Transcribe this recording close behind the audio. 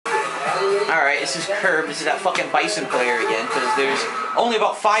Alright, this is Curb. This is that fucking Bison player again, because there's only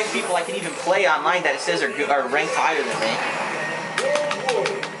about 5 people I can even play online that it says are ranked higher than me.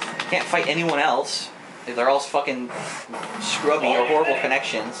 Can't fight anyone else. They're all fucking scrubby or horrible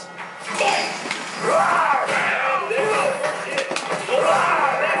connections.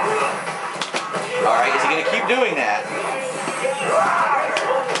 Alright, is he gonna keep doing that?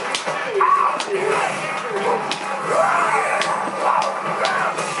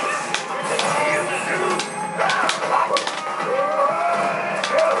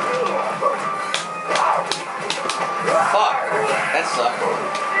 Fuck, that sucked.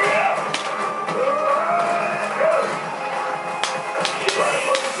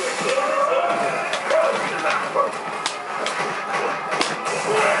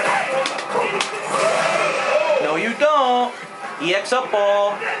 No, you don't. EX up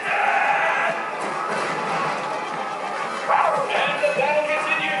ball.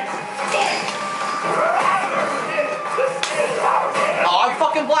 Oh, I'm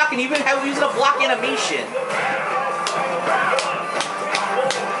fucking blocking. Even using a block animation.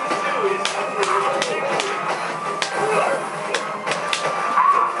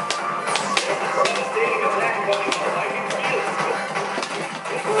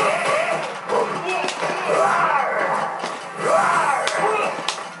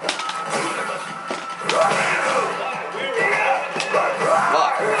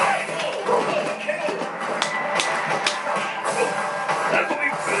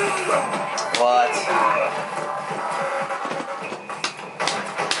 What?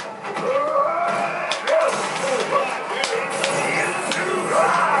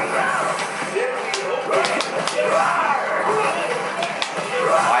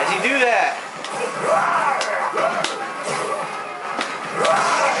 Why does he do that?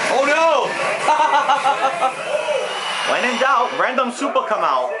 Oh no! When in doubt, random super come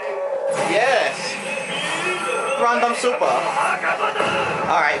out. Yes. Random super.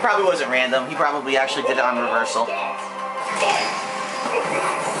 Alright, it probably wasn't random. He probably actually did it on reversal.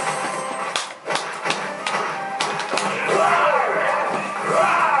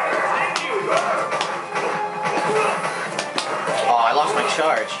 Oh, I lost my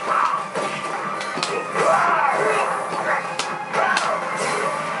charge.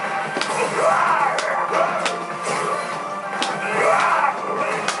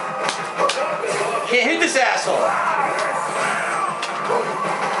 Can't hit this asshole.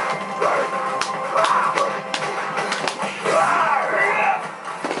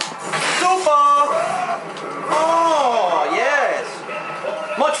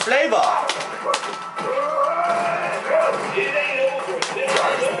 Much flavor. Oh.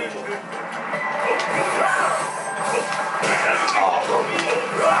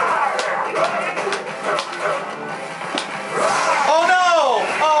 Oh no!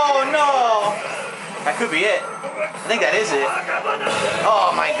 Oh no! That could be it. I think that is it.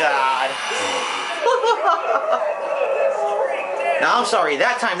 Oh my god. Now I'm sorry,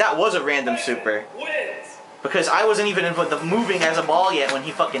 that time that was a random super. Because I wasn't even moving as a ball yet when he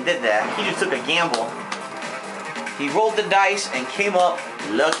fucking did that. He just took a gamble. He rolled the dice and came up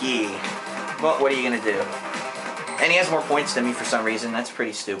lucky. But what are you gonna do? And he has more points than me for some reason. That's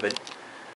pretty stupid.